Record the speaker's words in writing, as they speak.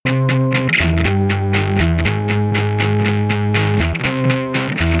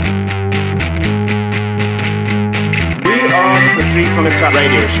the Tap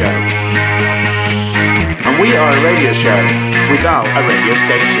radio show. And we are a radio show without a radio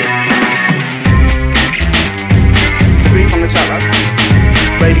station. Three from the Tap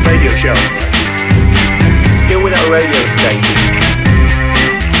radio show. Still without a radio station.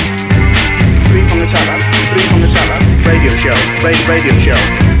 Three from the Tap radio show. Radio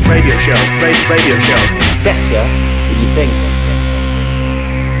show. Radio show. Better than you think.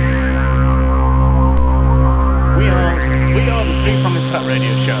 We are the Three from the Tap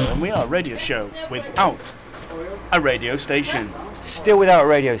radio show, and we are a radio show without a radio station. Still without a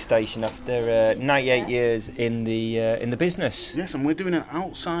radio station after 98 years in the business. Yes, and we're doing an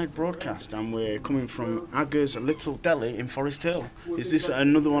outside broadcast, and we're coming from Agger's Little Deli in Forest Hill. Is this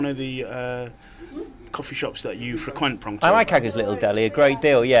another one of the coffee shops that you frequent, Prong? I like Agger's Little Deli a great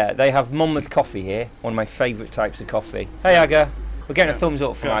deal, yeah. They have Monmouth coffee here, one of my favourite types of coffee. Hey Agger, we're getting a thumbs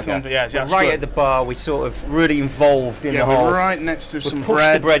up from Agger. Yeah, we're right at the bar, we're sort of really involved in the whole... we're right next to some bread. We've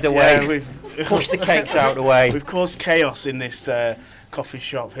pushed the bread away, we've pushed the cakes out of the way. We've caused chaos in this coffee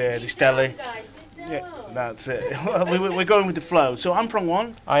shop here, this deli. Yeah, that's it. We're going with the flow. So I'm Prong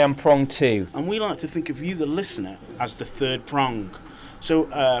 1. I am Prong 2. And we like to think of you, the listener, as the third prong. So,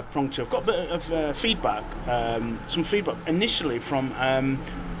 Prong 2, I've got a bit of feedback, some feedback initially from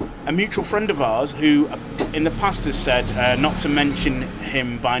a mutual friend of ours who in the past has said not to mention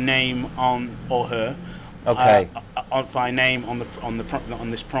him by name on, or her, by name on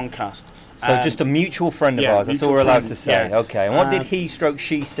this prongcast. So just a mutual friend of ours, that's all we're allowed to say. Yeah. Okay, and what did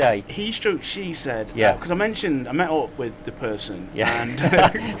he/she say? He/she said, because I met up with the person, and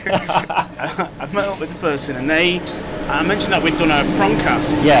I met up with the person, and I mentioned that we'd done a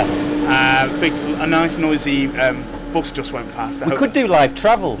prongcast. Yeah. A nice noisy bus just went past. We could do live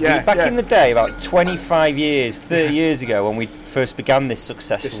travel. Back in the day, about 25 years, 30 years ago, when we first began this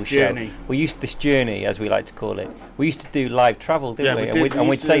successful show. This journey, as we like to call it. We used to do live travel, didn't we? And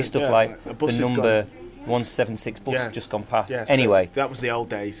we'd say stuff like, the number 176 bus just gone past. Yeah, anyway. So that was the old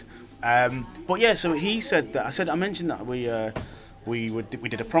days. But yeah, so he said that, I mentioned that we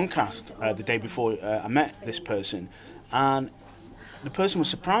did a prongcast the day before I met this person, and the person was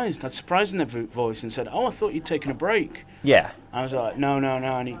surprised, had surprise in their voice, and said, "Oh, I thought you'd taken a break." Yeah. I was like, no,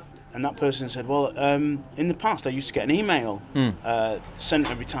 and that person said, "Well, in the past I used to get an email sent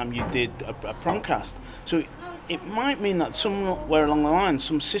every time you did a prongcast." So it might mean that somewhere along the line,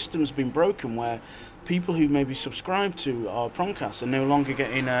 some system's been broken where people who maybe subscribe to our prongcast are no longer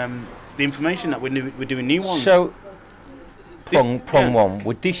getting the information that we're doing new ones. So, Prong 1,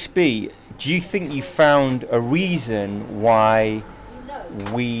 would this be? Do you think you found a reason why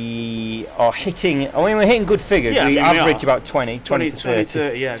we are hitting? I mean, we're hitting good figures. We average about 20 to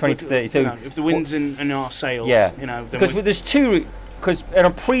 30. 20 to 30. So if the wind's in our sails, because there's two. Because in a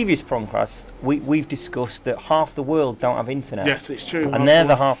previous prongcast, we've discussed that half the world don't have internet. Yes, it's true. And they're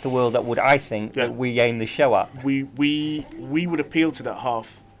the half the world that would, I think, that we aim the show at. We would appeal to that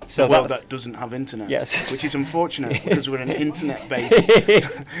half. So the world that doesn't have internet, which is unfortunate because we're an internet-based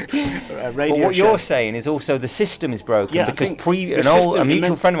radio But what show. you're saying is also the system is broken because a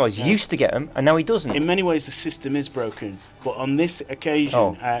mutual friend of ours used to get them and now he doesn't. In many ways, the system is broken, but on this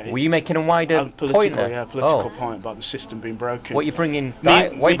occasion, were you making a wider point there? Political point about the system being broken. What are you bringing? Why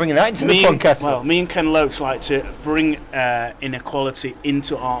are you bringing that into the podcast? Well, me and Ken Loach like to bring inequality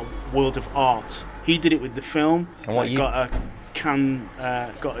into our world of art. He did it with the film. And what got a Cannes,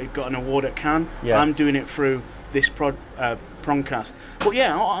 got an award at Cannes. I'm doing it through this prongcast. But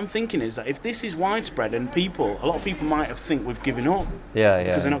what I'm thinking is that if this is widespread and a lot of people might have think we've given up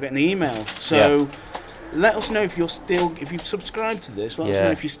because they're not getting the email. So let us know if you've subscribed to this. Let us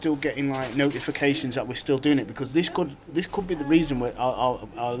know if you're still getting like notifications that we're still doing it, because this could be the reason where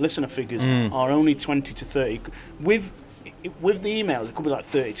our listener figures are only 20 to 30 with the emails. It could be like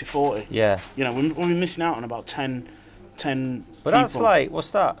 30 to 40. We're missing out on about 10 but that's people. Like,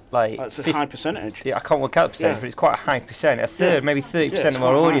 what's that? Like, that's a high percentage. Yeah, I can't work out the percentage, but it's quite a high percent. A third, maybe 30% of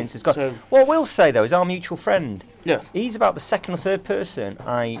our audience has got. So, what we'll say though is our mutual friend. Yeah. He's about the second or third person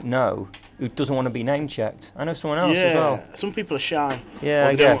I know who doesn't want to be name checked. I know someone else as well. Some people are shy. Yeah,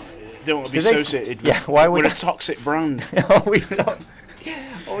 I guess. They don't want to be associated. Why would we're a toxic brand.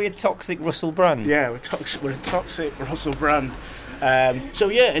 We're a toxic Russell brand. Yeah, we're a toxic Russell brand.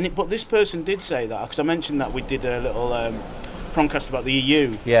 But this person did say that, because I mentioned that we did a little prongcast about the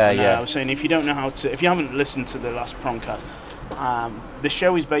EU. I was saying if you haven't listened to the last prongcast, The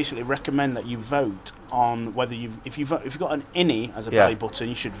show is basically recommend that you vote on whether if you've got an innie as a belly button,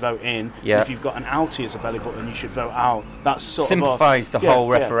 you should vote in. If you've got an outie as a belly button, you should vote out. That's simplifies the whole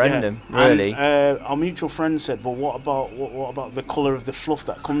referendum, really. And, our mutual friend said, "Well, what about the colour of the fluff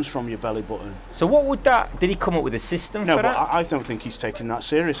that comes from your belly button?" So what would that? Did he come up with a system for that? No, but I don't think he's taking that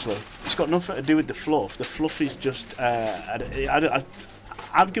seriously. It's got nothing to do with the fluff. The fluff is just.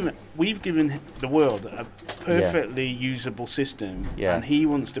 We've given the world a perfectly usable system, and he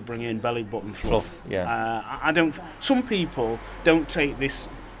wants to bring in belly button fluff. I don't. Some people don't take this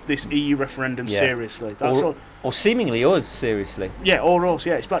EU referendum seriously. That's all. Or seemingly us seriously. Yeah, or us.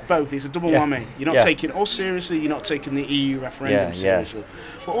 Yeah, it's like both. It's a double whammy. You're not taking us seriously. You're not taking the EU referendum seriously.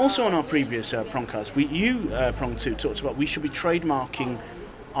 But also on our previous promcast, Prong 2 talked about we should be trademarking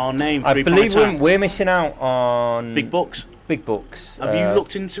our name. I believe we're missing out on big bucks. Big bucks. Have you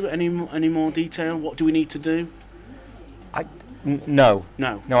looked into it any more detail? What do we need to do? No,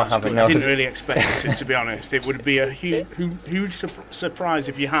 I haven't. No. I didn't really expect it, to be honest. It would be a huge surprise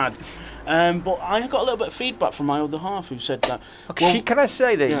if you had. But I got a little bit of feedback from my other half who said that. Can I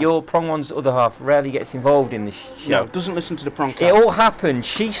say that your Prong One's other half rarely gets involved in this show? No, doesn't listen to the Prongcast. It all happened.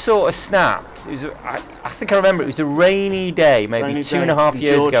 She sort of snapped. It was. I think I remember. It was a rainy day, maybe 2.5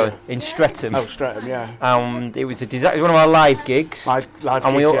 years ago in Streatham. Oh, Streatham, yeah. It was a disaster. It was one of our live gigs.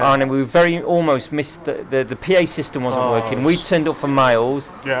 And we very almost missed the PA system wasn't working. We turned up for miles.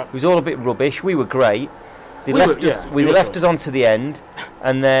 Yeah. It was all a bit rubbish. We were great. They left us onto the end,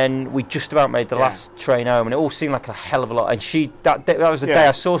 and then we just about made the last train home, and it all seemed like a hell of a lot. And that was the day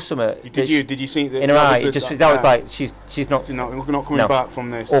I saw Summer. Did you see that? In her eye, that was like she's not coming back from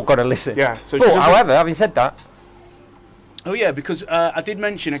this. Or got to listen. Yeah. So but however, having said that, because I did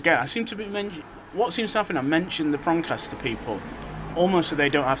mention again. I seem to be what seems to happen. I mentioned the Prongcast to people, almost so they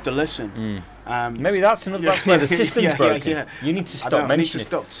don't have to listen. Maybe that's where the system's broken. You need to stop mentioning. I need to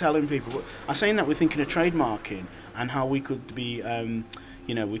stop telling people. I'm saying that we're thinking of trademarking and how we could be,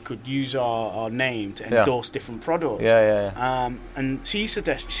 we could use our name to endorse different products. And she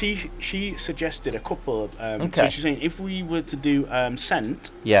suggested a couple of. So she's saying if we were to do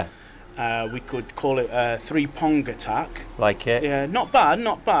scent. We could call it a 3-pong attack. Like it? Yeah, not bad.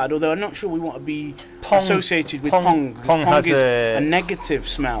 Although I'm not sure we want to be associated with pong. Pong has is a negative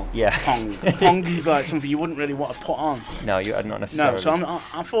smell. Yeah. Pong. Pong is like something you wouldn't really want to put on. No, not necessarily. No, so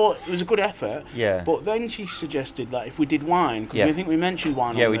I thought it was a good effort. Yeah. But then she suggested that if we did wine, because I think we mentioned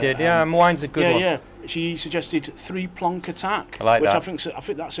wine. Yeah, we did. Wine's a good one. Yeah. She suggested 3-plonk attack. I like which that. I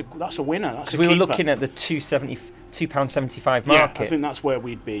think that's a winner. That's a we keeper. were looking at the £2.75 market. Yeah, I think that's where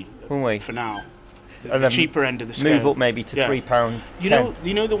we'd be. Wouldn't we? For now. The cheaper end of the scale. Move up maybe to £3.10.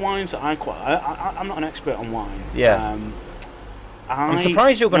 You know the wines that I quite. I'm not an expert on wine. Yeah. I'm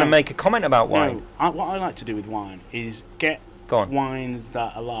surprised you're going to make a comment about wine. No, what I like to do with wine is get wines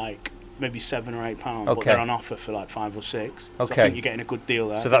that are like maybe £7 or £8, but they're on offer for like 5 or 6. So I think you're getting a good deal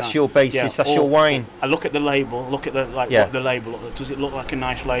there. So that's your basis. That's your wine. I look at the label. Look at what the label. Does it look like a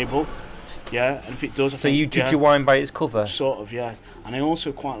nice label? Yeah, and if it does, so you judge your wine by its cover. Sort of, yeah. And I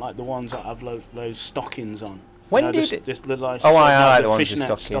also quite like the ones that have those stockings on. When did it? I like the ones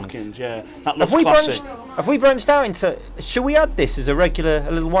with stockings. Yeah, that looks classic. Have we branched out into? Should we add this as a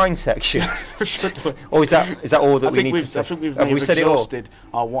little wine section? Or is that all that we need to say? I think we've exhausted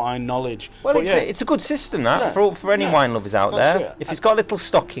our wine knowledge. Well, it's a good system for any wine lovers out there. If it's got a little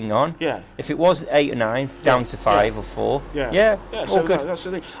stocking on, if it was 8 or 9, down to 5 or 4, all good. That's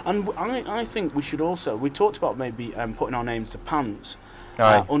the thing. And I think we should also. We talked about maybe putting our names to pants.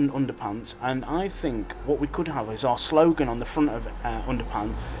 Underpants, and I think what we could have is our slogan on the front of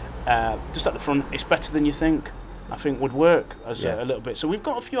underpants, just at the front. It's better than you think. I think would work as a little bit. So we've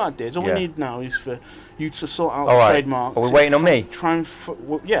got a few ideas. All we need now is for you to sort out the trademark. Are we waiting on me? I'm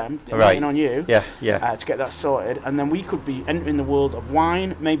waiting on you. To get that sorted, and then we could be entering the world of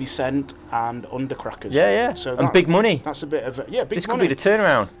wine, maybe scent, and undercrackers. So and big money. That's a bit of big This money. could be the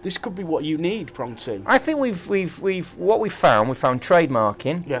turnaround. This could be what you need, Prong 2. I think we've found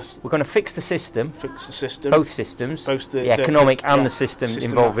trademarking. Yes. We're going to fix the system. Both systems. Both the economic and the system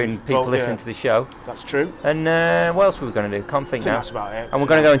involving people listening to the show. That's true. And what else were we going to do? Can't think now. That's about it. And we're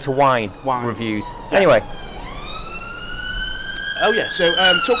going to go into wine reviews. Yeah. Anyway. Oh yeah. So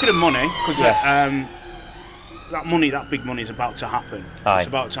talking of money, because that big money is about to happen. Aye. It's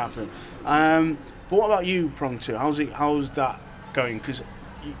about to happen. But what about you, Prong 2? How's that going? Because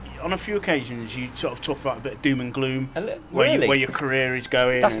on a few occasions you sort of talk about a bit of doom and gloom, really? where your career is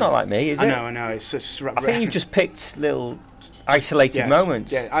going. That's not like me, is it? I know. It's just I think you've just picked little isolated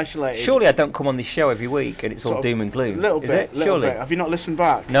moments. Yeah, isolated. Surely I don't come on this show every week and it's all doom and gloom. Little bit. Surely. Bit. Have you not listened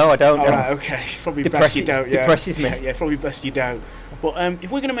back? No, I don't. All right, okay. Probably best you don't. Yeah. Depresses me. Yeah, probably best you don't. But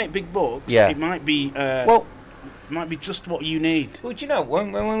if we're going to make big bucks, it might be. Might be just what you need. Well, do you know,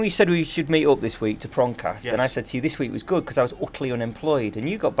 when we said we should meet up this week to Prongcast, and I said to you this week was good because I was utterly unemployed, and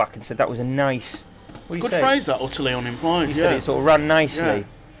you got back and said that was a nice... Good phrase, that, utterly unemployed. You said it sort of ran nicely. Yeah.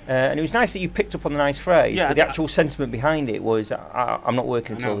 And it was nice that you picked up on the nice phrase, but the actual sentiment behind it was, I'm not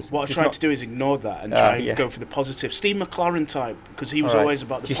working at all. What I tried to do is ignore that and try and go for the positive. Steve McLaren type, because he was always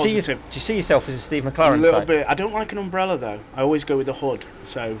about the positive. Do you see yourself as a Steve McLaren type? A little bit. I don't like an umbrella, though. I always go with the hood,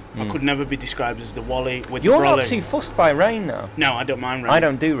 so I could never be described as the Wally with the brolly. You're not too fussed by rain, though. No, I don't mind rain. I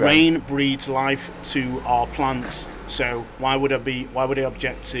don't do rain. Rain breeds life to our plants, so why would I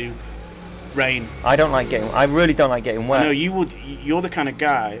object to rain? I really don't like getting wet. No, you're the kind of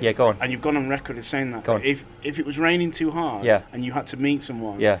guy. Yeah, go on. And you've gone on record as saying that. Go on. If it was raining too hard, and you had to meet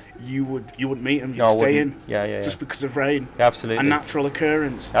someone, you wouldn't meet them. You'd stay in. Yeah. Just because of rain. Yeah, absolutely. A natural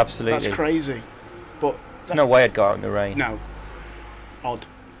occurrence. Absolutely. That's crazy. But there's no way I'd go out in the rain. No. Odd.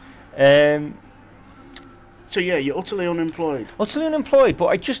 So yeah, you're utterly unemployed. Utterly unemployed, but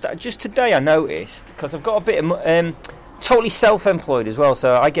I just today I noticed, because I've got a bit of totally self-employed as well,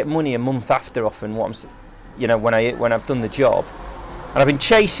 so I get money a month after often what I'm, when I've done the job, and I've been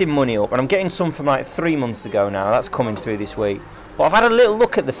chasing money up, and I'm getting some from like 3 months ago now. That's coming through this week, but I've had a little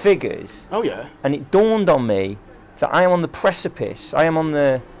look at the figures. Oh yeah. And it dawned on me that I am on the precipice. I am on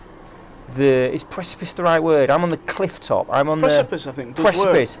the is precipice the right word? I'm on the cliff top. I'm on precipice, I think.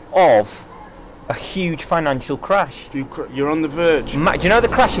 Precipice of a huge financial crash. You're on the verge. Do you know the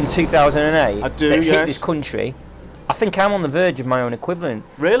crash in 2008? I do. That hit this country. I think I'm on the verge of my own equivalent.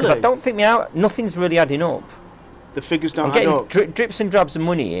 Really? Because I don't think nothing's really adding up. The figures don't add up. I'm getting drips and drabs of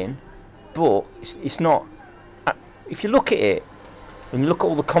money in, but it's not. If you look at it, and you look at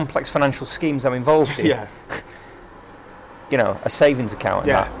all the complex financial schemes I'm involved in, a savings account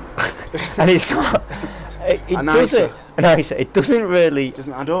and that, and it's not. It doesn't really. It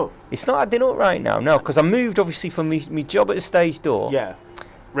doesn't add up. It's not adding up right now, no, because I moved obviously from my job at the stage door. Yeah.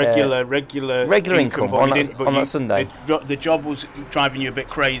 Regular income on that Sunday. The job was driving you a bit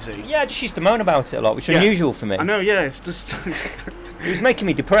crazy. Yeah, I just used to moan about it a lot, which is unusual for me. I know, yeah, it's just... It was making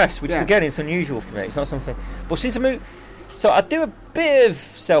me depressed, which is, again, it's unusual for me. It's not something... But since I moved... So I do a bit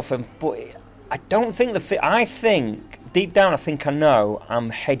of but I don't think I think, deep down, I know I'm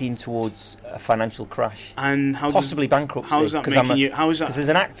heading towards a financial crash. And possibly bankruptcy. How is that making you... Because as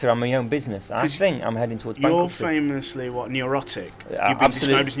an actor, I'm my own business. I think I'm heading towards bankruptcy. You're famously, neurotic? You've been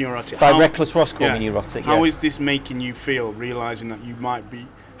described as neurotic. By Reckless Ross called me neurotic, How is this making you feel, realising that you might be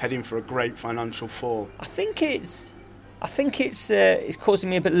heading for a great financial fall? I think it's causing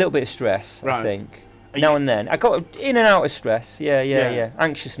me a little bit of stress, right. I think. Now and then. I got in and out of stress. Yeah.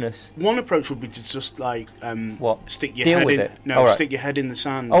 Anxiousness. One approach would be to just stick your Deal head with in. it. No, stick your head in the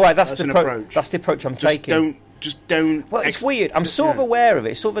sand. All right, that's an approach. That's the approach I'm taking. Just don't. Well, it's weird. I'm sort of aware of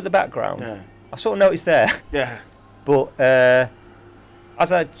it. It's sort of at the background. Yeah. I sort of noticed there. Yeah. But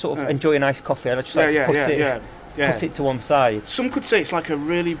as I sort of enjoy a nice coffee, I just like to put it to one side. Some could say it's like a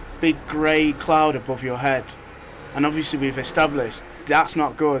really big grey cloud above your head, and obviously we've established. That's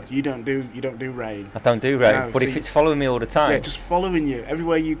not good. You don't do rain. I don't do rain, no, but if it's following me all the time, just following you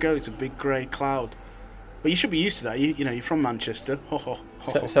everywhere you go, it's a big grey cloud. But you should be used to that. You're from Manchester.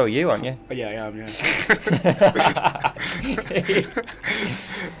 So are you, aren't you? Yeah, I am. Yeah.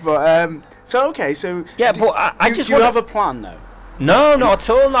 But so okay, so yeah, but I just do you have a plan though? No, not at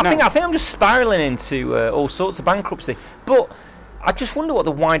all. I think I'm just spiralling into all sorts of bankruptcy. But I just wonder what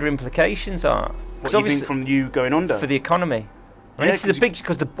the wider implications are. What do you think from you going under for the economy? This is a big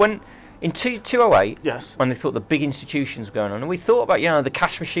because when in 2008, when they thought the big institutions were going on, and we thought about the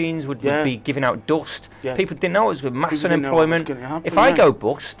cash machines would be giving out dust. Yeah. People didn't know it was good. Mass unemployment. If I go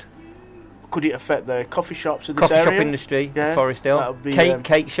bust, could it affect the coffee shops of this area? Coffee shop industry, Forest Hill,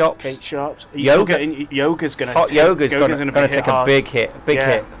 cake shops. Cake shops. Yoga's going to take a big hit.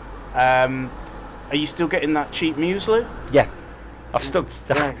 Are you still getting that cheap muesli? Yeah. I've stuck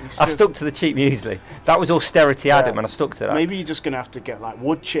to the cheap muesli. That was austerity Adam, and I stuck to that. Maybe you're just going to have to get like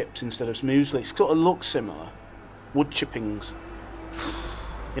wood chips instead of muesli. It sort of looks similar. Wood chippings.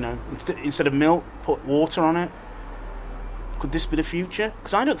 Instead of milk, put water on it. Could this be the future?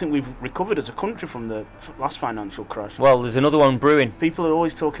 Because I don't think we've recovered as a country from the last financial crash. Well, there's another one brewing. People are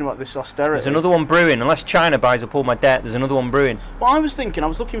always talking about this austerity. There's another one brewing. Unless China buys up all my debt, there's another one brewing. Well, I was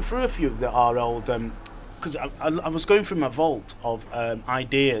looking through a few of our old because I was going through my vault of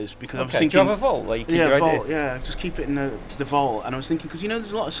ideas because I was thinking. Do you have a vault where you keep your vault, ideas? Yeah, just keep it in the vault. And I was thinking because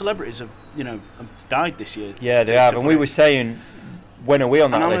there's a lot of celebrities have died this year. Yeah, they have. And we were saying, when are we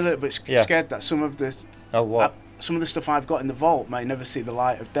on that list? And I'm a little bit scared that some of the some of the stuff I've got in the vault may never see the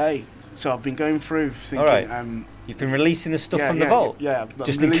light of day. So I've been going through thinking. All right. You've been releasing the stuff from the vault? Yeah,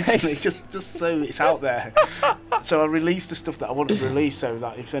 just in case. Just so it's out there. So I released the stuff that I want to release so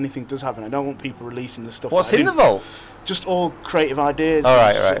that if anything does happen, I don't want people releasing the stuff. What's in the vault? Just all creative ideas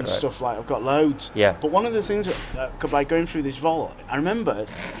and stuff like I've got loads. Yeah. But one of the things by going through this vault, I remember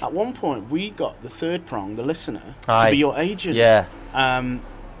at one point we got the third prong, the listener, to be your agent. Yeah.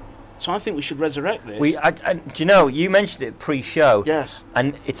 So I think we should resurrect this. Do you know, you mentioned it pre-show. Yes.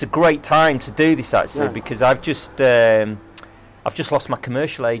 And it's a great time to do this actually because I've just lost my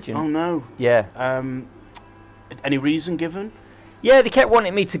commercial agent. Oh no. Yeah. Any reason given? Yeah, they kept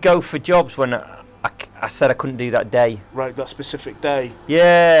wanting me to go for jobs when I said I couldn't do that day. Right, that specific day.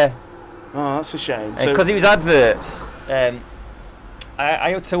 Yeah. Oh, that's a shame. Because it was adverts.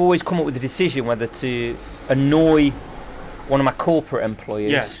 I had to always come up with a decision whether to annoy one of my corporate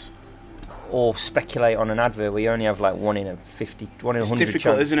employers. Yes. Or speculate on an advert where you only have like 1 in 100 It's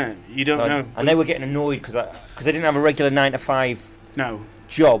difficult, chance. Isn't it? You don't know. And they were getting annoyed because I didn't have a regular 9 to 5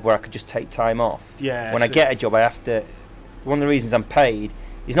 job where I could just take time off. Yeah. When I get a job, I have to. One of the reasons I'm paid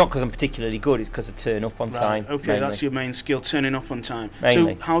is not because I'm particularly good; it's because I turn up on time. Okay, mainly. That's your main skill, turning up on time.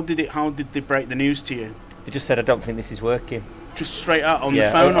 Mainly. So how did they break the news to you? They just said, "I don't think this is working." Just straight out on the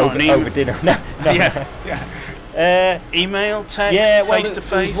phone or over dinner. No. Email, text, face to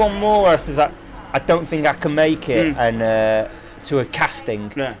face. There's one more where I says I don't think I can make it, and to a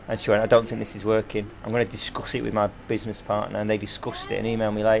casting, and she went, I don't think this is working. I'm going to discuss it with my business partner, and they discussed it and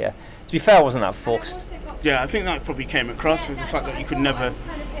emailed me later. To be fair, I wasn't that fussed. Yeah, I think that probably came across with the fact that you could never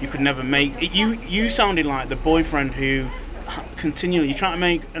make it. You sounded like the boyfriend who continually you try to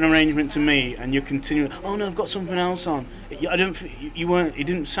make an arrangement to me, and you're continually, oh no, I've got something else on. You weren't. It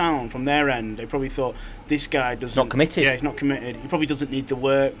didn't sound from their end. They probably thought this guy doesn't. Not committed. Yeah, he's not committed. He probably doesn't need the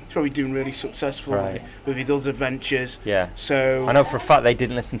work. He's probably doing really successful with his other ventures. Yeah. So I know for a fact they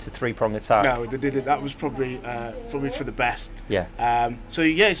didn't listen to Three Prong Attack. No, they did it. That was probably for the best. Yeah. So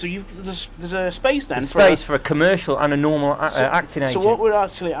there's a space then. For a commercial and a normal acting agent. So what we're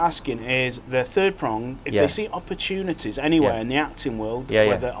actually asking is the third prong. If they see opportunities anywhere in the acting world,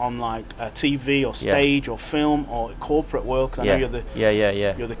 whether on like TV or stage or film or corporate world, because I know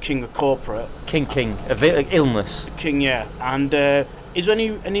you're the king of corporate. King of illness. King, yeah. And is there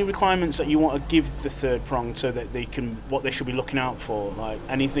any requirements that you want to give the third prong so that they can what they should be looking out for? Like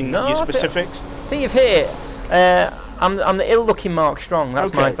anything your specifics? I think you've hit it. I'm the ill-looking Mark Strong.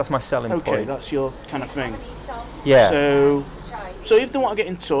 That's my selling point. Okay, that's your kind of thing. Yeah. So if they want to get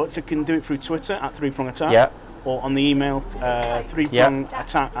in touch, they can do it through Twitter at 3prongattack. Yeah. Or on the email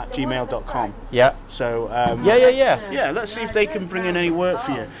 3prongattack@gmail.com. Yeah. So Yeah, let's see if they can bring in any work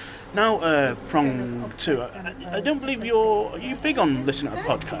for you. Now, prong 2. I don't believe are you big on listening to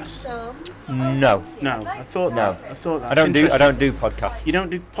podcasts? No. I thought that. I don't do podcasts. You don't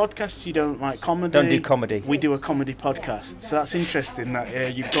do podcasts. You don't like comedy. Don't do comedy. We do a comedy podcast, so that's interesting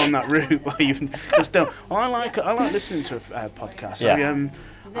that you've gone that route where you just don't. Well, I like listening to podcasts. Yeah.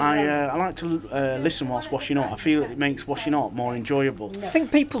 I like to listen whilst washing up. I feel it makes washing up more enjoyable. I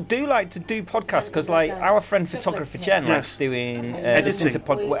think people do like to do podcasts because, like, our friend photographer Jen likes doing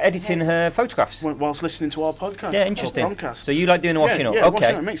editing her photographs whilst listening to our podcast. Yeah, interesting. So you like doing the washing up? Yeah, okay.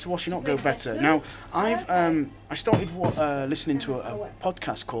 Washing up, it makes the washing up go better. Now, I started listening to a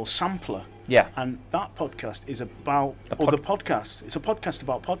podcast called Sampler. Yeah. And that podcast is about other podcasts. It's a podcast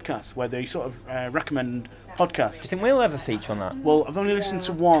about podcasts where they sort of recommend podcasts. Do you think we'll ever feature on that? Well, I've only listened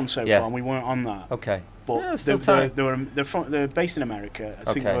to one so far, and we weren't on that. Okay. But they're based in America. I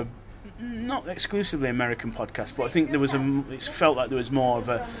think they were not exclusively American podcasts, but I think it felt like there was more of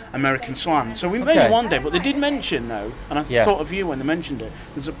a American slant. So we made it one day, but they did mention though, and I thought of you when they mentioned it.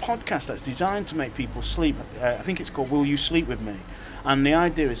 There's a podcast that's designed to make people sleep. I think it's called Will You Sleep With Me? And the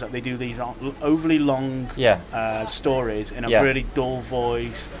idea is that they do these overly long stories in a really dull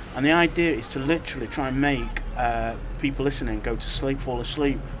voice. And the idea is to literally try and make people listening go to sleep, fall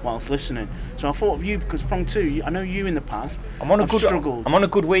asleep whilst listening. So I thought of you because prong 2, I know you in the past. I'm on a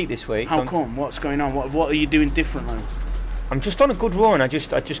good week this week. How come? What's going on? What are you doing differently? I'm just on a good run. I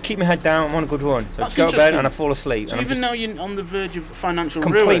just keep my head down. I'm on a good run. So I go to bed and I fall asleep. So even though you're on the verge of financial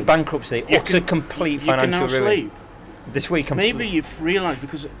complete ruin, bankruptcy, complete financial ruin. Sleep. This week maybe you've realised,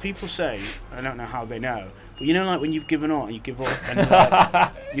 because people say, I don't know how they know, but like when you've given up and you give up and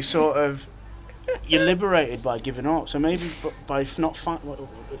you sort of you're liberated by giving up. So maybe by not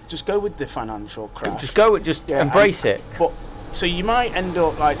just go with the financial crash. Just go with, embrace it. But so you might end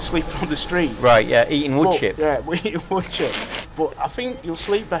up like sleeping on the street. Right. Yeah. Eating wood chip. Yeah, eating wood chip. But I think you'll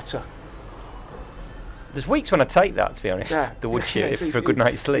sleep better. There's weeks when I take that, to be honest. Yeah. The wood chip for a good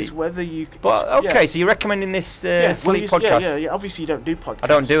night's sleep. It's whether you. But okay, so you're recommending this sleep podcast? Yeah. Obviously, you don't do podcasts. I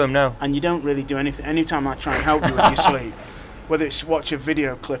don't do them, no. And you don't really do anything. Anytime I try and help you with your sleep, whether it's watch a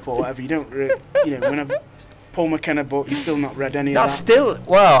video clip or whatever, you don't really. Whenever Paul McKenna book, you've still not read any of that. That's still.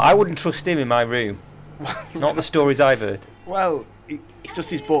 Well, I wouldn't trust him in my room. Not the stories I've heard. Well, it's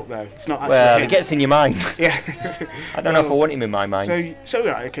just his book, though. It's not actually. Well, him. It gets in your mind. Yeah. I don't know if I want him in my mind. So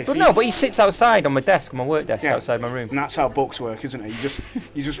right, okay. But but he sits outside on my desk, on my work desk, outside my room. And that's how books work, isn't it?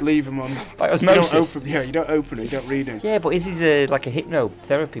 You just leave them on. By osmosis. You don't open it. You don't read it. Yeah, but this is like a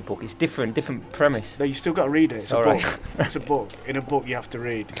hypnotherapy book. It's different premise. No, you still got to read it. It's a book. Right. It's a book. In a book, you have to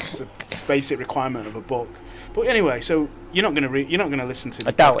read. It's a basic requirement of a book. But anyway, so you're not going to read. You're not going to listen to.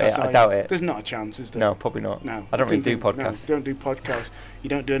 I doubt it. There's not a chance, is there? No, probably not. No, I don't really do podcasts. No, don't do podcasts. You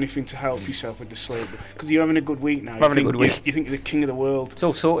don't do anything to help yourself with the sleep because you're having a good week now. I'm having a good week. You think you're the king of the world. It's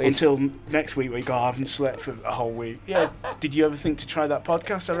all sorted until next week where you go, I haven't slept for a whole week. Yeah. Did you ever think to try that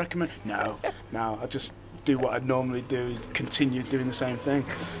podcast I recommend? No. I just do what I'd normally do, continue doing the same thing,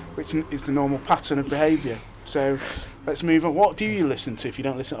 which is the normal pattern of behaviour. So let's move on. What do you listen to if you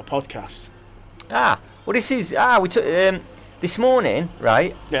don't listen to podcasts? Well, this is we took this morning,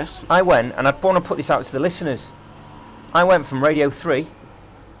 right? Yes. I went and I want to put this out to the listeners. I went from Radio 3.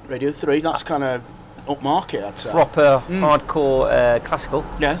 Radio 3, that's kind of upmarket, I'd say. Proper hardcore classical.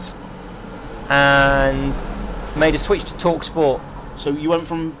 Yes. And made a switch to TalkSport. So you went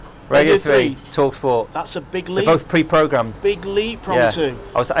from Radio 3 TalkSport. That's a big leap. They're both pre-programmed. Big leap from two.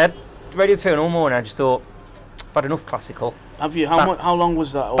 I had Radio 3 on all morning. I just thought I've had enough classical. Have you? How long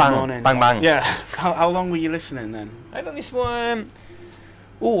was that all morning? Bang. Yeah. How long were you listening then? I had on this one.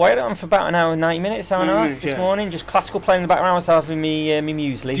 I had it on for about an hour and 90 minutes, hour and a half this morning. Just classical playing in the background. I was having me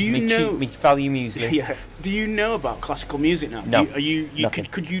muesli. Do you know? Me value muesli. Yeah. Do you know about classical music now? No. Nothing.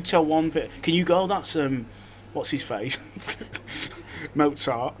 Could you tell one bit? Can you go? That's what's his face?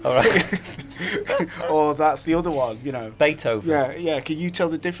 Mozart. All right. Or that's the other one, Beethoven. Yeah. Can you tell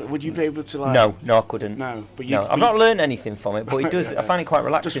the difference? Would you be able to like? No, I couldn't. No, but I've not learned anything from it, but it does. I find it quite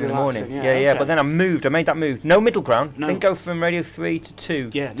relaxing in the morning. Yeah. Okay. But then I made that move. No middle ground. No. Didn't go from Radio 3 to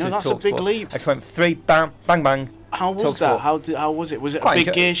 2. Yeah. No, that's a big leap. I just went 3, bang, bang. How was that? How was it? Was it a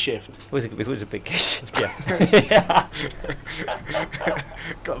big gear shift? It was a big gear shift. Yeah.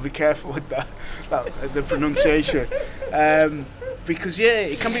 Got to be careful with that the pronunciation. Because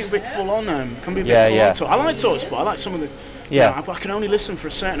it can be a bit full on. Can be a bit full on. I like TalkSport. I like some of the. I can only listen for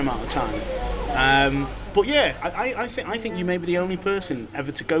a certain amount of time. But I think you may be the only person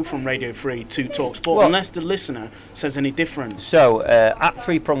ever to go from Radio 3 to TalkSport, unless the listener says any different. So at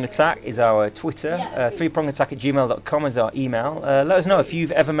 3pronged Attack is our Twitter. 3prongedattack@gmail.com is our email. Let us know if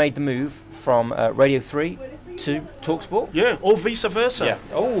you've ever made the move from Radio 3 to TalkSport. Yeah, or vice versa. Yeah.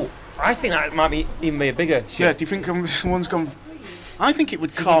 Oh, I think that might even be a bigger shift. Yeah. Do you think someone's gone? I think it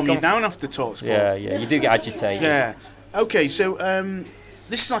would calm you down after TalkSport. Yeah. You do get agitated. Yeah. Okay, so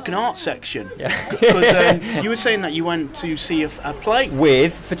this is like an art section. Yeah. Because you were saying that you went to see a play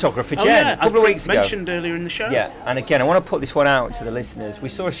with photographer Jen a couple of weeks ago. Mentioned earlier in the show. Yeah, and again, I want to put this one out to the listeners. We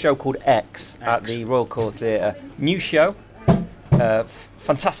saw a show called X at the Royal Court Theatre. New show,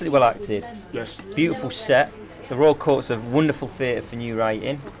 fantastically well acted. Yes. Beautiful set. The Royal Court's a wonderful theatre for new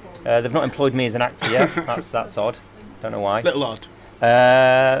writing. They've not employed me as an actor yet. That's odd. Don't know why. Little odd.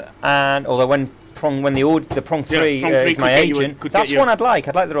 And although when the Prong 3 is my agent, that's one I'd like.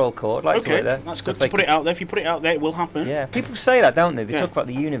 I'd like the Royal Court. I'd like to work there. That's good to put it out there. If you put it out there, it will happen. Yeah, people say that, don't they? They talk about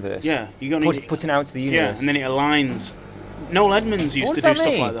the universe. Yeah, you're going putting it out to the universe. Yeah, and then it aligns. Noel Edmonds used to do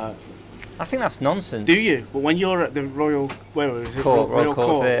stuff like that. I think that's nonsense. Do you? But when you're at the Royal Court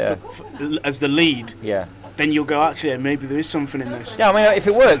as the lead, then you'll go, actually, maybe there is something in this. Yeah, I mean, if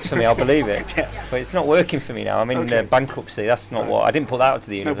it works for me, I'll believe it. But it's not working for me now. I'm in bankruptcy. That's not what... I didn't put that out to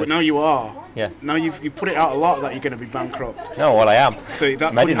the universe. No, but now you are. Yeah. Now you put it out a lot that you're going to be bankrupt. No, well, I am. So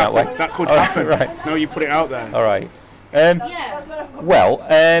that could happen. That could happen. Right. Now you put it out there. All right.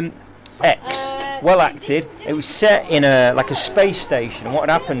 X, well acted. It was set in a space station, and what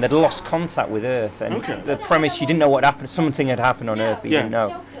had happened, they'd lost contact with Earth, and the premise, you didn't know what happened. Something had happened on Earth, but you didn't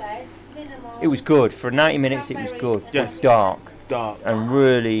know. It was good. For 90 minutes, it was good. Yes. Dark. Dark. And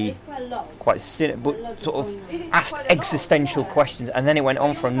really quite cynical, but sort of asked existential questions, and then it went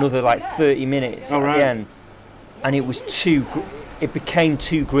on for another 30 minutes at the end. And it was it became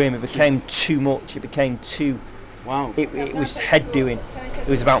too grim, it became too much, it became too... Wow. It was head-doing. It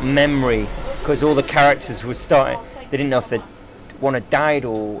was about memory because all the characters were starting. They didn't know if one had died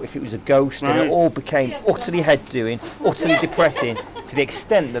or if it was a ghost, and it all became utterly head-doing, utterly depressing, to the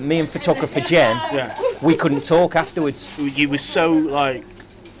extent that me and photographer Jen, we couldn't talk afterwards. You were so like.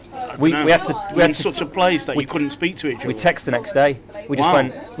 We had in such a place that you couldn't speak to each other. We texted the next day.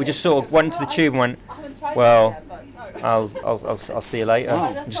 We just sort of went to the tube and went, well, I'll see you later.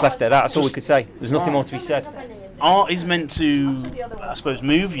 Wow. And just left it at that. That's all we could say. There's nothing more to be said. Art is meant to, I suppose,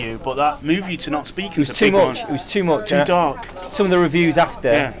 move you, but that move you to not speaking. It was too much. It was too much. Too dark. Some of the reviews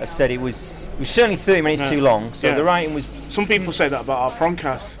after have said it was certainly 30 minutes too long. So the writing was. Some people say that about our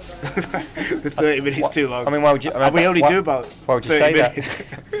promcast. The 30 minutes too long. I mean, why would you? We only do about 30 minutes. Why would you say that?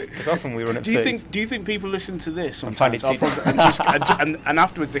 Because often we run at 30. Do you think people listen to this and find it too and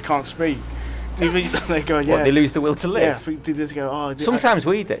afterwards they can't speak? Do you think they go, yeah? What, they lose the will to live? Yeah. Do they go, oh? Sometimes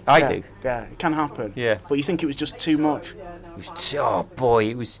we do. I do. Yeah, it can happen. Yeah. But you think it was just too much? It was. Oh boy,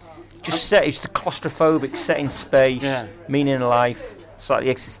 it was just set. It's the claustrophobic, set in space, meaning of life, slightly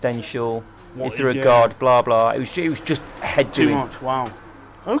existential. Is there a god? Blah blah. It was just head too much. Wow.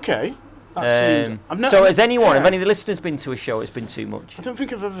 Okay. So has anyone, have any of the listeners been to a show? It's been too much. I don't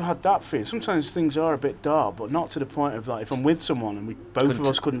think I've ever had that feeling. Sometimes things are a bit dark, but not to the point of like if I'm with someone and both of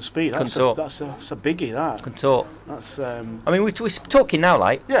us couldn't speak. That's a biggie. That couldn't talk. That's. I mean, we're talking now,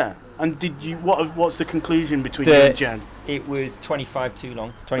 like. Yeah. And did you? What's the conclusion between you and Jen? It was 25 too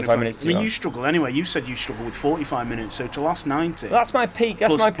long. 25 minutes too long. I mean, you struggle anyway. You said you struggle with 45 minutes, so to last 90. Well, that's my peak.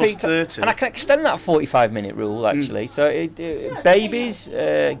 That's my peak. 30. And I can extend that 45-minute rule, actually. So, babies,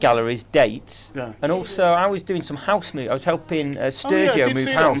 galleries, dates. Yeah. And also, I was doing some house move. I was helping Sturgio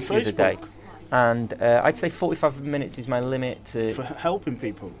move house the other day. And I'd say 45 minutes is my limit for helping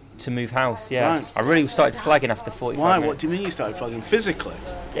people. To move house, yeah. Right. I really started flagging after 45 minutes. Why? What do you mean you started flagging? Physically?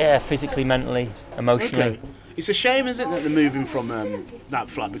 Yeah, physically, mentally, emotionally. Okay. It's a shame, isn't it, that they're moving from that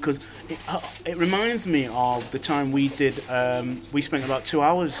flat, because it reminds me of the time we did. We spent about 2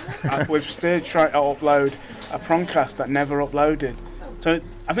 hours with Sturge trying to upload a promcast that never uploaded. So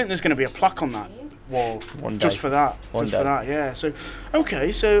I think there's going to be a plaque on that wall just for that. For that, yeah. So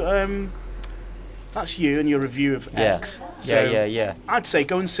okay, so. That's you and your review of X. So yeah. I'd say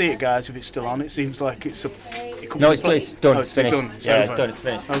go and see it, guys, if it's still on. It seems like it's No, it's done. It's finished. Done. Yeah, it's done. It's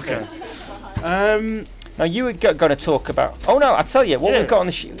finished. Okay. Now, you were going to talk about... Oh, no, I'll tell you. What we've got on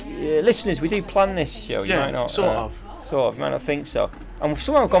the... listeners, we do plan this show. You might not... Sort of. You might not think so. And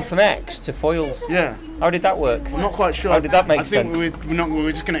somehow we've gone from X to foils. Yeah. How did that work? I'm not quite sure. How did that make sense? I think we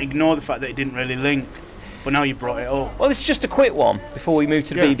were just going to ignore the fact that it didn't really link. But now you brought it up. Well, this is just a quick one before we move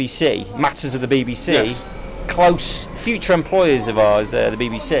to the BBC. Matters of the BBC. Yes. Close future employers of ours, the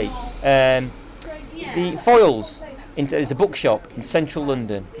BBC. The Foyles. There's a bookshop in central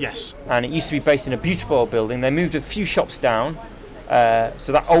London. Yes. And it used to be based in a beautiful old building. They moved a few shops down.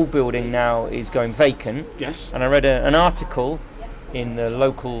 So that old building now is going vacant. Yes. And I read an article in the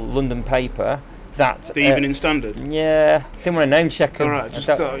local London paper that... The Evening Standard? Yeah. Didn't want to name check them. All right,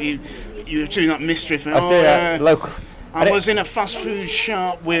 you were doing that mystery thing. I was doing that local. I was in a fast food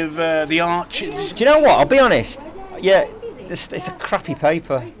shop with the Archers. Do you know what? I'll be honest. Yeah, it's a crappy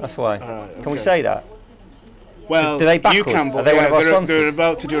paper. That's why. Okay. Can we say that? Well, do they back you us? can, but are they one of our sponsors? They're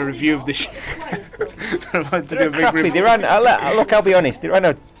about to do a review of this. They're about to do a big crappy. review. Look, I'll be honest.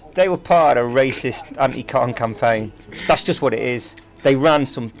 They were part of a racist anti-con campaign. That's just what it is. They ran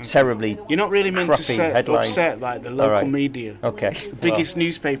some terribly You're not really meant to upset like the local media. Okay. The biggest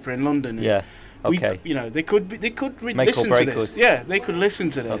newspaper in London. Yeah. Okay. They could listen to this. Us. Yeah, they could listen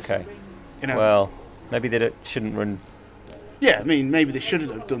to this. Okay. Well, maybe they shouldn't run. Yeah, I mean, maybe they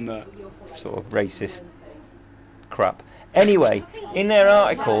shouldn't have done that. Sort of racist crap. Anyway, in their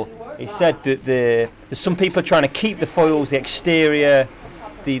article, it said that there's some people trying to keep the Foyles, the exterior,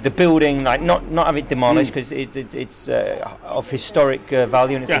 the building, like not have it demolished because it's of historic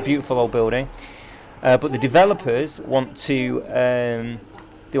value and it's a beautiful old building. But the developers want to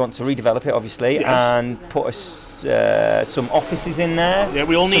redevelop it, obviously, and put some offices in there. Yeah,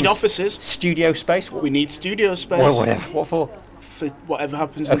 we all need offices. Studio space. We need studio space. Whatever. What for? For whatever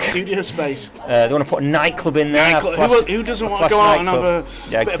happens in studio space. They want to put a nightclub in there. Who doesn't want to go out and have a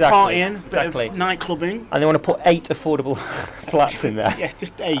bit of partying, bit of nightclubbing? And they want to put 8 affordable flats in there. Yeah,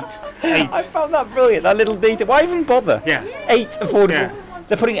 just 8. I found that brilliant, that little detail. Why even bother? Yeah. 8 affordable. Yeah.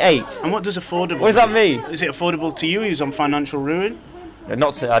 They're putting 8. And what does affordable What does that mean? Is it affordable to you who's on financial ruin?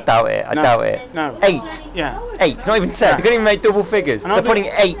 Not to, I doubt it. I doubt it. No. 8. Yeah. 8. Not even 10. Yeah. They couldn't even make double figures. They're putting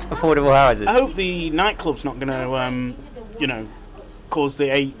 8 affordable houses. I hope the nightclub's not going to, cause the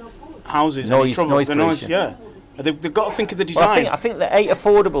 8 houses any trouble. Noise pollution. Yeah. They've got to think of the design. Well, I think the 8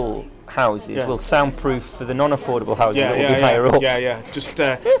 affordable houses will soundproof for the non-affordable houses that will be higher up. Yeah. Just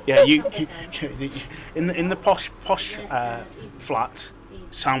you in the posh flats,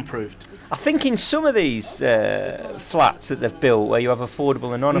 soundproofed. I think in some of these flats that they've built, where you have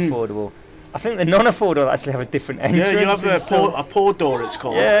affordable and non-affordable, I think the non-affordable actually have a different entrance. Yeah, you have a pour door, it's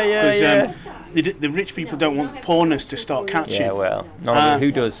called. Yeah. The rich people don't want poorness to start catching. Yeah, well,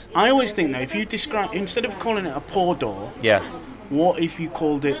 who does? I always think, though, if you describe, instead of calling it a pour door, what if you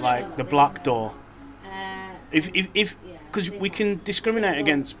called it like the black door? If because we can discriminate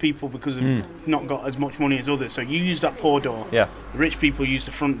against people because they've not got as much money as others. So you use that pour door. Yeah. The rich people use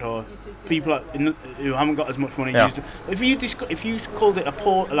the front door. People who haven't got as much money use it. If you called it a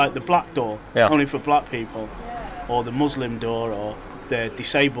pour, like the black door, only for black people, or the Muslim door, or the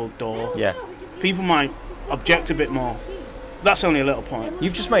disabled door, people might object a bit more. That's only a little point.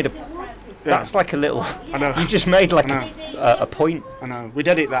 You've just made that's like a little. I know. You just made like a point. I know. We'd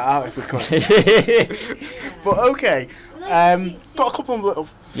edit that out if we could. But okay. Got a couple of little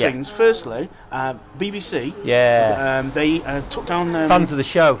things. Firstly, BBC. Yeah. They took down fans of the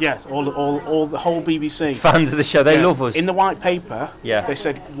show. Yes, all the whole BBC. Fans of the show. They love us. In the white paper, they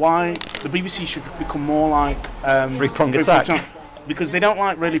said why the BBC should become more like Three-Pronged Attack. Because they don't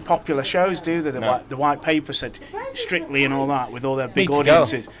like really popular shows, do they? The white paper said Strictly and all that with all their big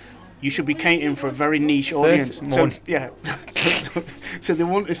audiences. You should be catering for a very niche audience. So they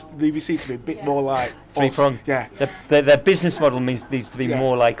want the BBC to be a bit more like Three-Pronged. Yeah. Their business model needs to be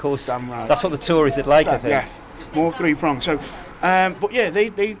more like us. Damn right. That's what the Tories would like, I think. Yes, more three-pronged. So, but yeah,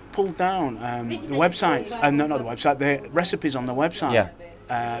 they pulled down the websites, and not the website, the recipes on the website. Yeah.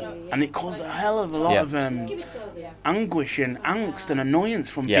 And it caused a hell of a lot of anguish and angst and annoyance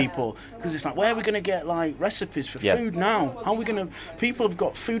from people, because it's like, where are we going to get like recipes for food now? How are we going to? People have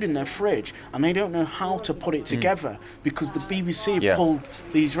got food in their fridge and they don't know how to put it together because the BBC pulled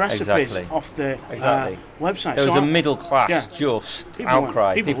these recipes off the website. There was a middle class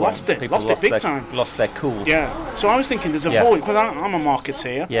outcry. People lost it big time. Lost their cool. Yeah. So I was thinking, there's a void, because I'm a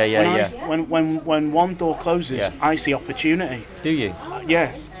marketeer. When one door closes, I see opportunity. Do you?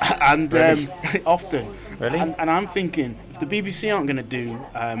 Yes, and really? Often. Really? And I'm thinking, if the BBC aren't going to do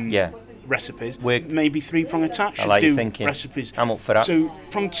recipes, maybe Three-Pronged Attack should do recipes. I'm up for that. So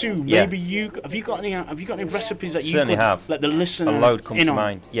Prong 2, maybe have you got any recipes that you certainly could have. Let the listener a load comes to on?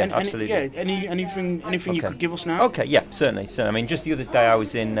 mind? Yeah, absolutely. Anything you could give us now? Okay, certainly. So I mean, just the other day I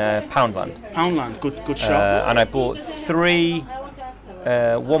was in Poundland. Poundland, good shop. And I bought 3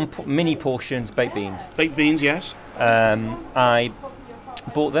 mini portions baked beans. Baked beans, yes. I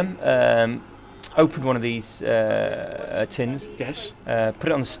bought them. Opened one of these tins. Yes. Put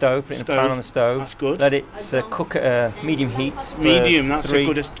it on the stove. Put it in a pan on the stove. That's good. Let it cook at a medium heat. Medium. That's a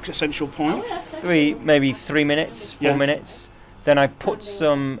good essential point. 3 minutes, 4 minutes. Then I put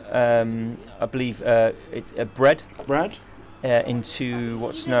some, I believe, it's a bread. Bread. Into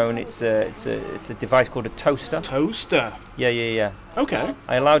what's known. It's a device called a toaster. Toaster. Yeah. Okay.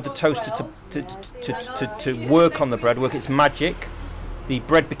 I allowed the toaster to work on the bread. Work its magic. The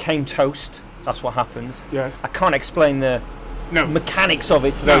bread became toast. That's what happens. Yes. I can't explain the mechanics of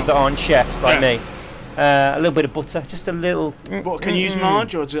it to those that aren't chefs like me. A little bit of butter, just a little. But can you use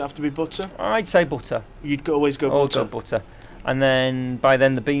margarine, or does it have to be butter? I'd say butter. You'd always go butter. Go butter. And then by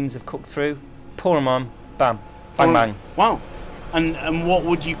then the beans have cooked through. Pour them on. Bam. Bang bang. Wow. And what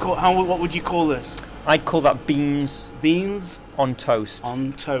would you call? What would you call this? I'd call that beans. Beans on toast.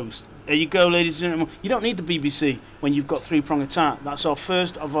 On toast. There you go, ladies and gentlemen. You don't need the BBC when you've got Three-Pronged Attack. That's our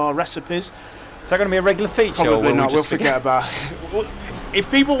first of our recipes. Is that going to be a regular feature? Probably not. We'll forget about it. If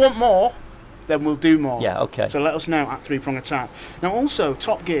people want more, then we'll do more. Yeah, okay. So let us know at Three-Pronged Attack. Now also,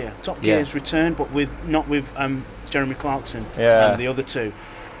 Top Gear. Top Gear has returned, but not with Jeremy Clarkson and the other two.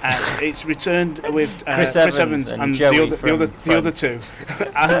 It's returned with Chris Evans and the other two.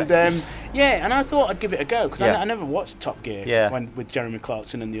 And and I thought I'd give it a go, because I never watched Top Gear with Jeremy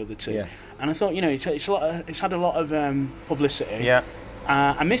Clarkson and the other two. And I thought, it's had a lot of publicity. Yeah.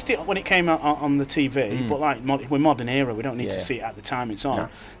 I missed it when it came out on the TV, but like we're modern era, we don't need to see it at the time it's on. No.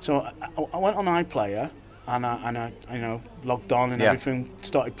 So I went on iPlayer and I logged on and everything,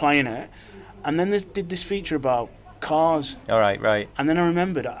 started playing it, and then did this feature about cars. All right. And then I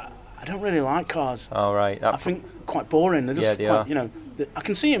remembered I don't really like cars. All right. I think quite boring. They're just I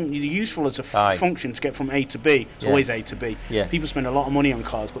can see them useful as a function to get from A to B. It's always A to B. Yeah. People spend a lot of money on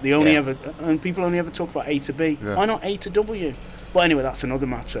cars, but people only ever talk about A to B. Yeah. Why not A to W? But anyway, that's another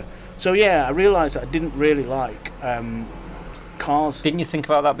matter. So I realised that I didn't really like cars. Didn't you think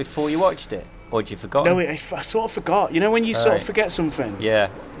about that before you watched it? Or did you forget? No, I sort of forgot. You know when you sort of forget something? Yeah.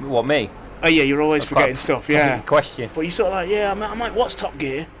 What, me? Oh yeah, you're always forgetting stuff. Yeah. Question. But you sort of like, yeah, I might watch Top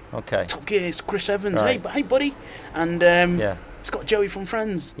Gear. Okay. Top Gear is Chris Evans. Right. Hey, buddy. And it's got Joey from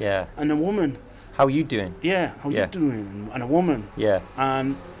Friends. Yeah. And a woman. How are you doing? Yeah. How you doing? And a woman. Yeah.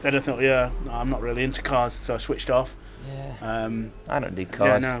 And then I thought, no, I'm not really into cars, so I switched off. Yeah. I don't do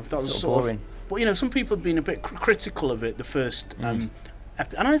cars. Yeah, no, that was sort of boring. But some people have been a bit critical of it. The first.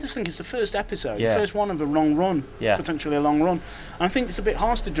 And I just think it's the first episode, the first one of a long run, potentially a long run. And I think it's a bit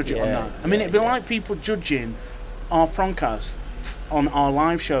harsh to judge it on that. I mean, it'd be like people judging our Proncast on our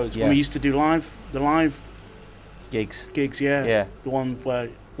live shows when we used to do the live gigs. The one where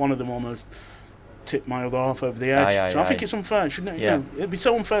one of them almost tipped my other half over the edge. I think it's unfair, shouldn't it? Yeah. It'd be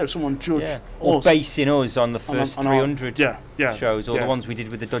so unfair if someone judged us. Or basing us on the first 300 shows, or the ones we did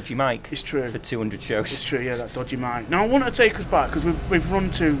with the dodgy mic. It's true. For 200 shows. It's true, that dodgy mic. Now I want to take us back, because we've run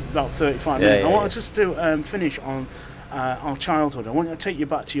to about 35 minutes. I want us to finish on our childhood. I want to take you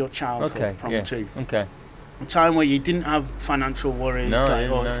back to your childhood, Prong 2. Okay. A time where you didn't have financial worries,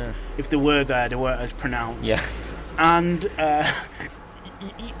 if they were there, they weren't as pronounced. Yeah. And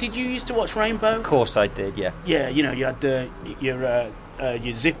did you used to watch Rainbow? Of course I did, yeah. Yeah, you had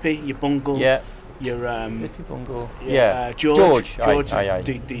your Zippy, your Bungle. Yeah. Your Zippy Bungle. George. Aye.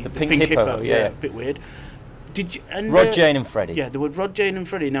 The pink hippo. Yeah, a bit weird. Did you? And, Rod, Jane, and Freddie. Yeah, there were Rod, Jane, and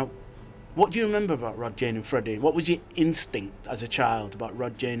Freddie. Now, what do you remember about Rod, Jane, and Freddie? What was your instinct as a child about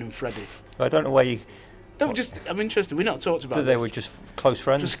Rod, Jane, and Freddie? I don't know where you. No, I'm interested. We've not talked about that. They were just close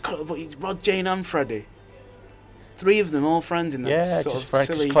friends. Rod, Jane, and Freddie. 3 of them, all friends in that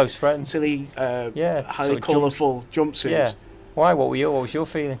silly, close friends. Silly, highly colourful jumpsuits. Yeah. Why? What was your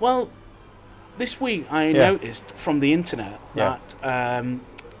feeling? Well, this week I noticed from the internet that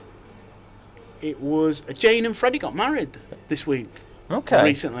it was Jane and Freddie got married this week. Okay.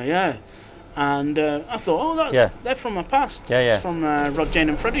 Recently, yeah. And I thought, they're from my past. Yeah, yeah. It's from Rod, Jane,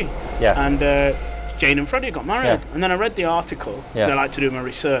 and Freddie. Yeah. And Jane and Freddie got married. Yeah. And then I read the article, because I like to do my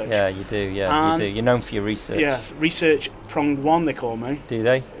research. Yeah, you do, you do. You're known for your research. Yes, research pronged 1, they call me. Do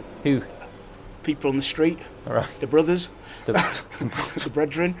they? Who? People on the street. All right. The brothers. The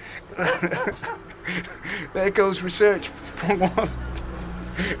brethren. There goes research pronged 1.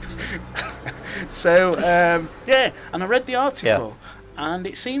 So, and I read the article, and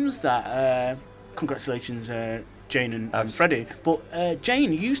it seems that, congratulations, Jane and Freddie, but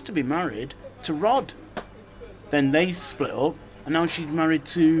Jane used to be married to Rod. Then they split up, and now she's married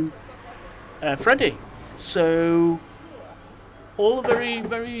to Freddie. So, all are very,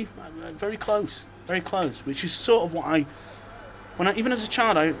 very, very close, which is sort of what even as a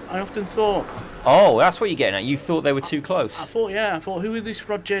child, I often thought. Oh, that's what you're getting at. You thought they were too close. I thought, who are this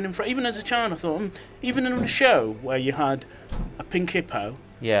Rod, Jane, and Freddie? Even as a child, I thought, even in a show where you had a pink hippo,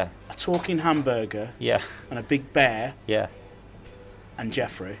 a talking hamburger, and a big bear, and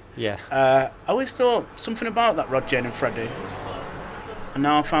Jeffrey. Yeah. I always thought something about that Rod, Jane, and Freddie, and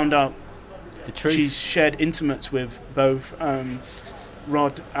now I found out the truth. She's shared intimates with both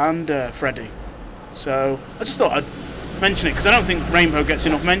Rod and Freddie. So I just thought I'd mention it, because I don't think Rainbow gets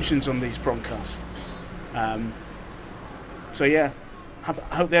enough mentions on these podcasts. So yeah, I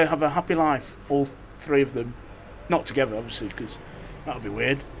hope they have a happy life, all 3 of them. Not together, obviously, because that would be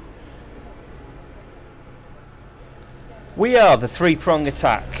weird. We are the 3-prong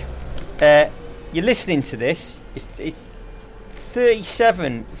attack. You're listening to this. It's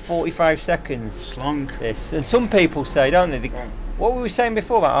 45 seconds. It's long. This, and some people say, don't they? What were we saying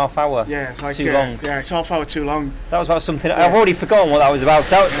before about half hour? Yeah, it's like too long. Yeah, it's half hour too long. That was about something. I've already forgotten what that was about.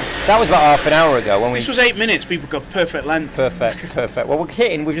 That was about half an hour ago. When this was 8 minutes. People got perfect length. Perfect. Well,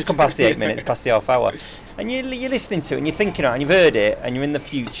 we've just gone past the 8 minutes, past the half hour, and you're listening to it, and you're thinking about it, and you've heard it, and you're in the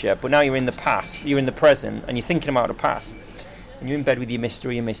future, but now you're in the past. You're in the present, and you're thinking about the past, and you're in bed with your Mr.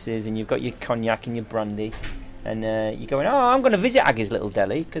 or your Mrs., and you've got your cognac and your brandy. And you're going, I'm going to visit Aggie's Little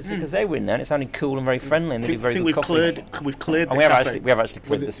Deli because they were in there and it sounded cool and very friendly and they do very good coffee. We've cleared the cafe. We have actually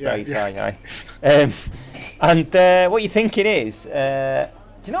cleared the space, aye. And what you're thinking is, do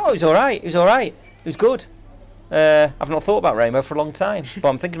you know what, it was alright. It was good. I've not thought about Rainbow for a long time, but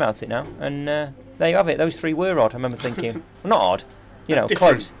I'm thinking about it now. And there you have it. Those 3 were odd. I remember thinking, well, not odd,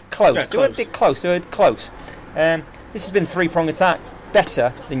 close. They were close. This has been 3-prong attack.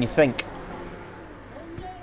 Better than you think.